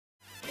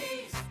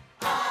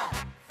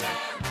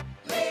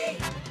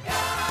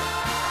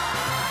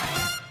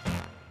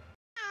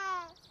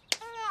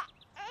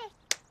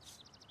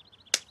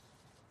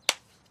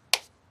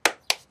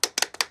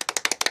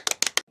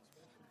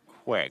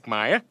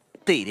Quagmire.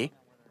 Petey.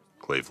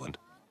 Cleveland.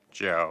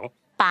 Joe.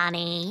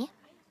 Bonnie.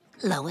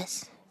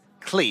 Lois.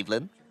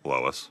 Cleveland.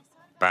 Lois.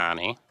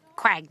 Bonnie.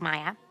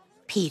 Quagmire.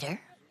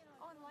 Peter.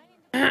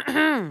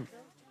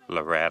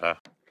 Loretta.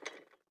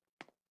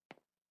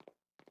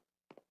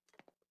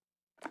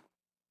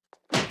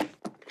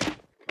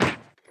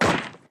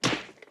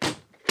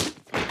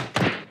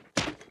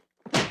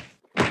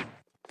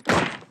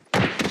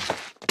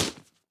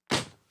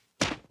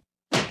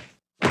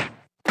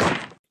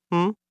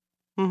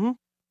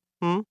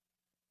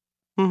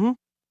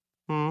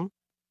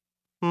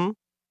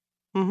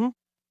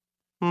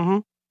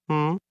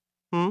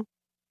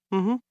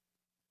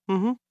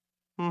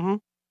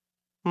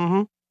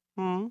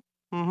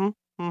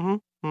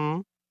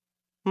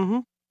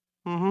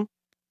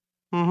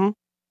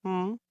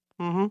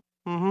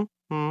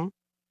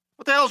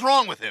 What the hell's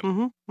wrong with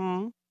him?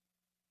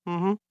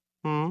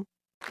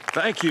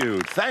 Thank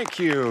you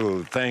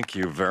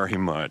very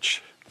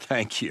much.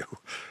 Thank you.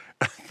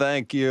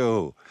 Thank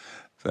you.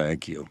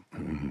 Thank you.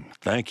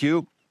 Thank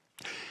you.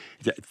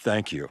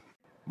 Thank you.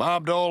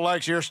 Bob Dole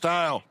likes your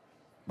style.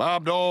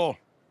 Bob Dole.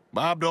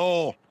 Bob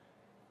Dole.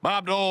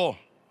 Bob Dole.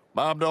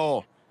 Bob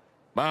Dole.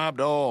 Bob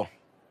Dole.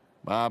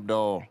 Bob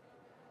Dole.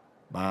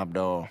 Bob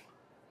Dole.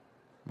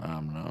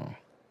 Bob Dole.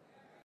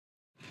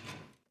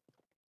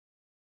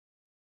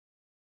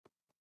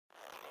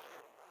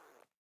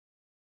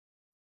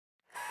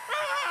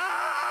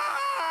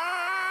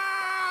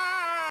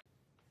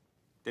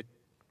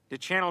 Did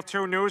Channel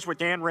 2 News with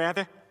Dan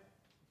Rather?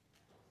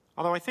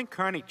 Although I think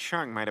Connie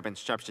Chung might have been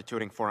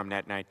substituting for him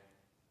that night.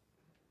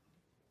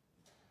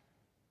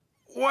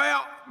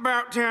 Well,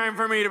 about time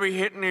for me to be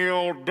hitting the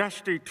old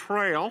dusty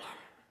trail.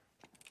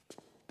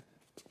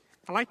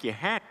 I like your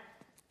hat.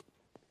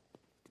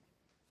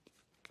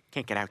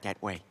 Can't get out that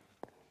way.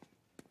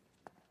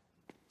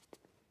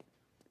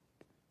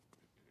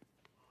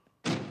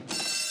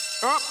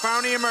 Oh,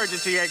 found the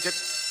emergency exit.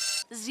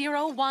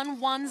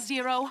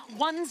 01101001.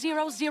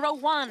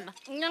 01101001.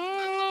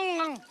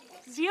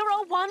 01101001.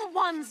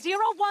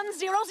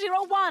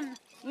 0101.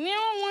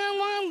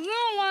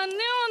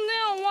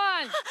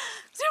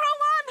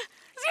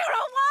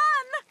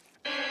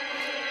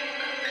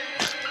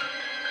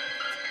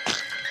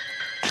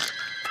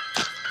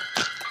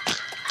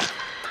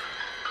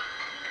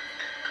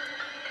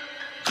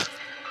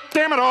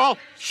 Damn it all!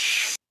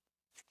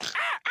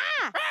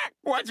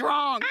 What's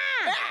wrong?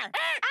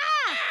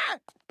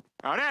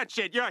 Oh, that's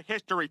it. You're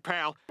history,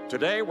 pal.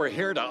 Today, we're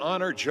here to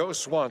honor Joe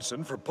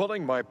Swanson for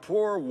pulling my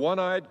poor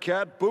one-eyed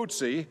cat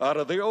Bootsy out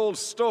of the old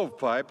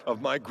stovepipe of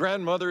my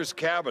grandmother's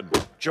cabin.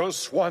 Joe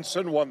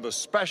Swanson won the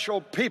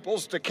Special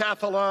People's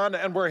Decathlon,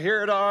 and we're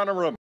here to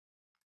honor him.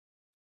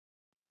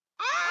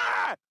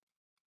 Ah!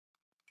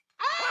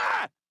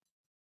 Ah!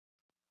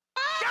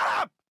 Shut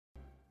up!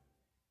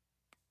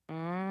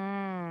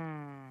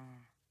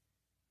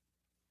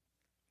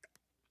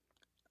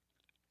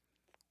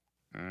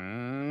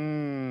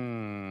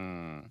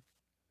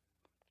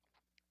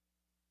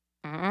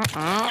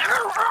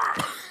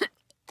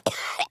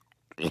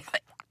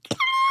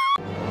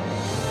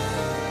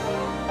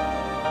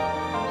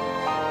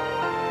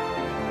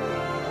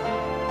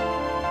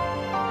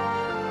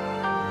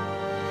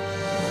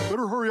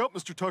 Better hurry up,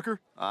 Mr. Tucker.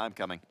 I'm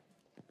coming.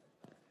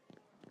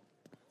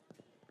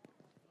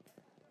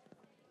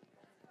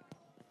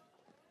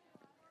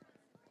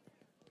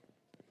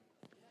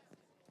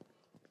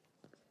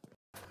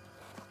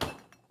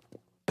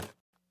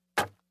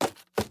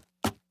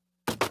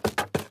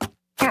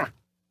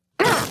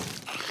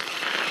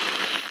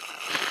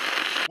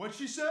 What'd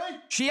she say?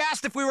 She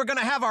asked if we were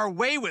gonna have our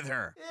way with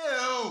her.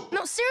 Ew!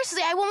 No,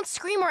 seriously, I won't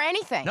scream or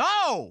anything.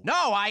 No,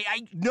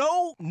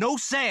 no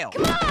sale.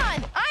 Come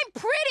on! I'm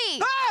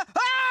pretty!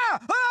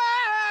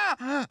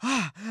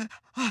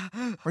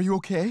 Are you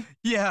okay?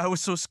 Yeah, I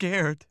was so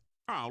scared.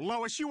 Oh,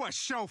 Lois, you are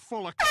so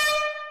full of...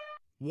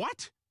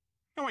 What?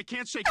 No, I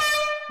can't say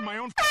in my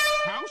own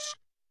house?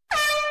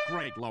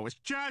 Great, Lois,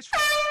 just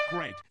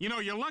great. You know,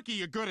 you're lucky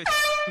you're good at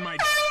my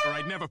or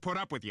I'd never put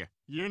up with you.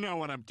 You know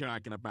what I'm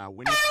talking about.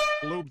 When you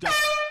lubed up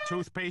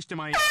toothpaste in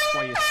my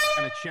while you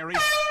on a cherry,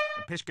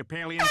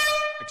 Episcopalian,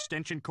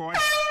 extension cord,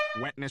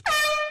 wetness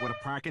with a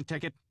parking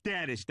ticket,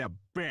 that is the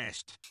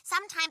best.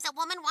 Sometimes a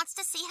woman wants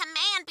to see her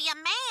man be a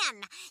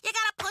man. You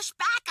gotta push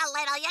back a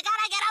little. You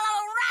gotta get a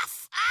little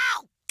rough.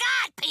 Oh,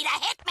 God, Peter,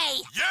 hit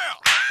me. Yeah!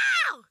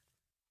 Ow!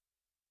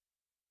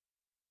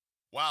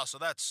 Wow, so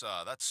that's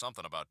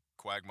something about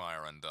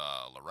Quagmire and,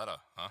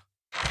 Loretta, huh?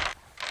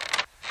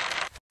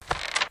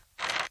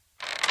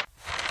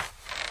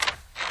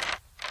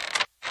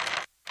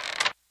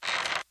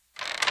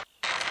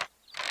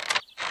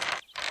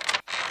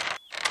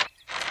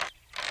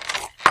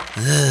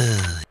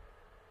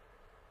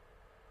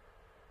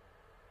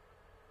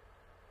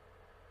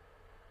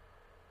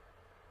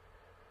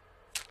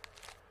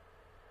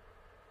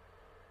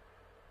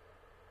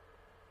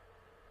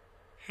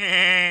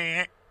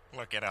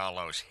 Look at all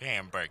those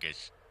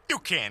hamburgers. You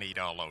can't eat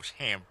all those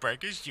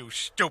hamburgers, you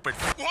stupid...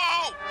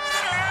 Whoa!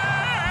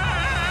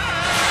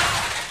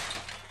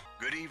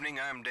 Good Good evening,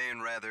 I'm Dan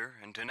Rather,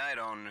 and tonight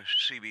on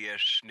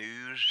CBS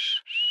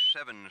News,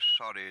 7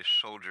 Saudi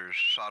soldiers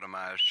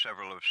sodomized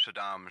several of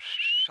Saddam's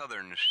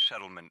southern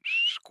settlement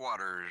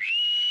squatters.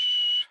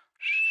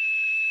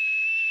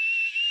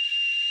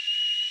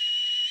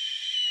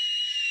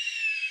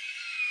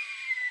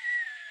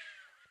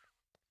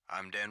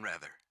 I'm Dan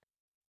Rather.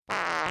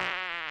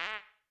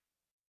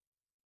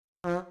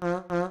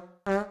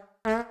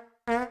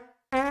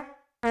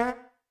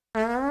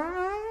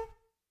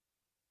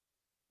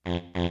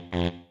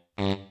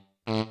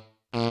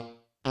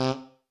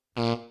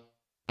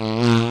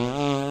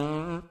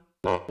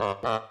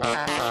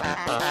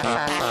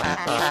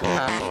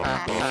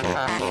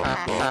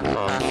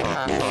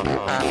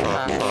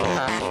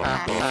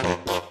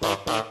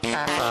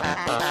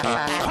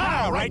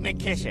 Pow, right in the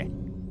kisser.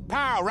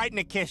 Pow, right in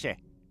the kisser.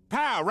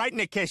 Pow, right in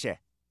the kisser.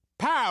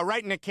 Pow,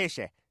 right in the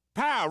kisser.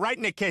 Pow, right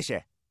in the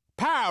kisser.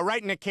 Pow,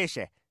 right in the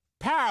kisser.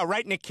 Pow,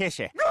 right in the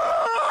kisser.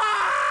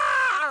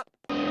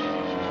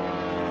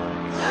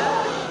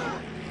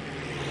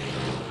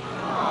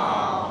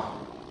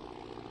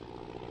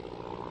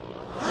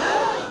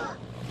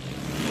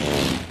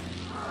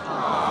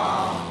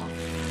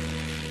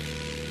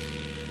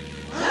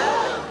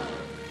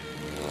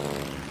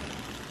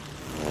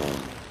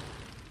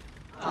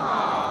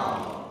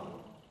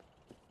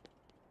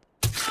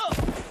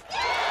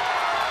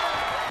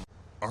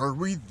 Are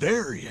we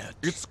there yet?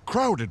 It's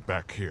crowded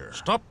back here.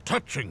 Stop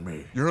touching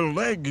me. Your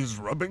leg is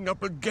rubbing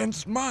up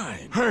against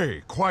mine.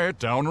 Hey, quiet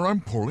down or I'm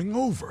pulling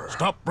over.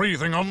 Stop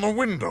breathing on the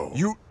window.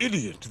 You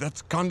idiot,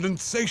 that's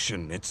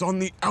condensation. It's on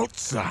the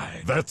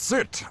outside. That's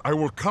it. I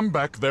will come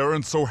back there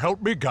and so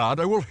help me God,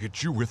 I will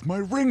hit you with my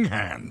ring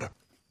hand.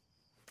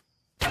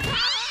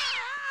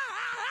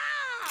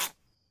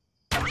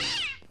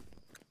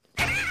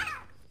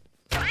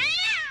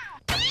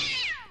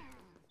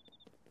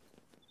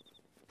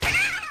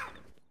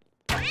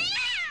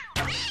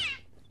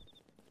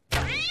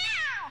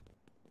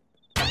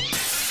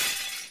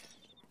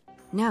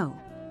 No,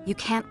 you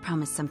can't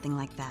promise something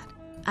like that.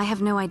 I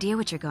have no idea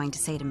what you're going to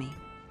say to me.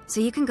 So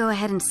you can go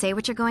ahead and say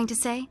what you're going to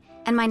say,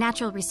 and my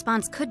natural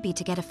response could be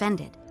to get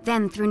offended.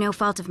 Then, through no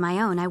fault of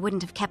my own, I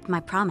wouldn't have kept my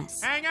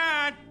promise. Hang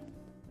on!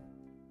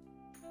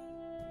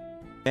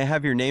 May I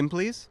have your name,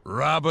 please?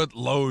 Robert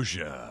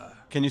Loggia.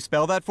 Can you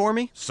spell that for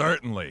me?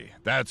 Certainly.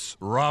 That's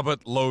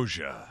Robert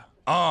Loggia.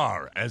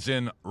 R as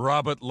in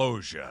Robert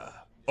Loggia.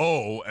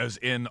 O as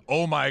in,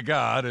 oh my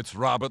God, it's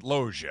Robert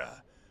Loggia.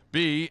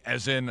 B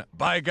as in,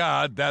 by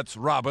God, that's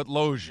Robert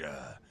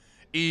Loggia.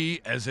 E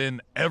as in,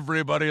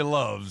 everybody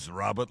loves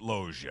Robert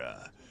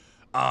Loggia.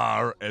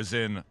 R as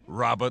in,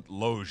 Robert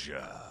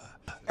Loggia.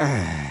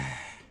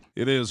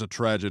 It is a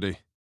tragedy.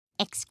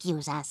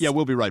 Excuse us. Yeah,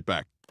 we'll be right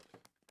back.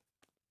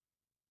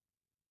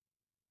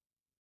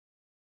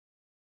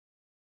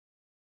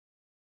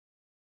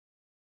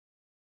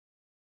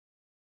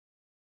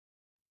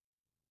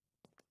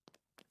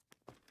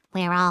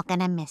 We're all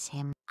gonna miss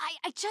him.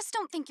 I just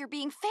don't think you're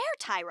being fair,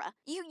 Tyra.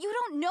 You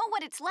don't know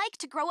what it's like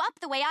to grow up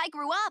the way I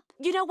grew up.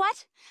 You know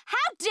what? How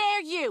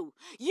dare you?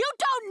 You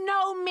don't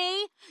know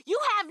me. You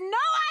have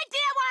no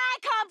idea where I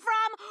come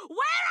from,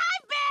 where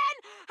I've been,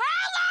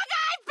 how long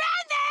I've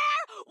been there,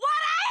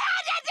 what I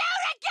had to do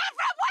to get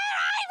from where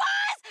I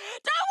was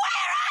to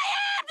where I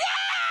am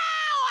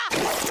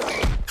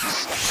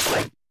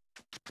now!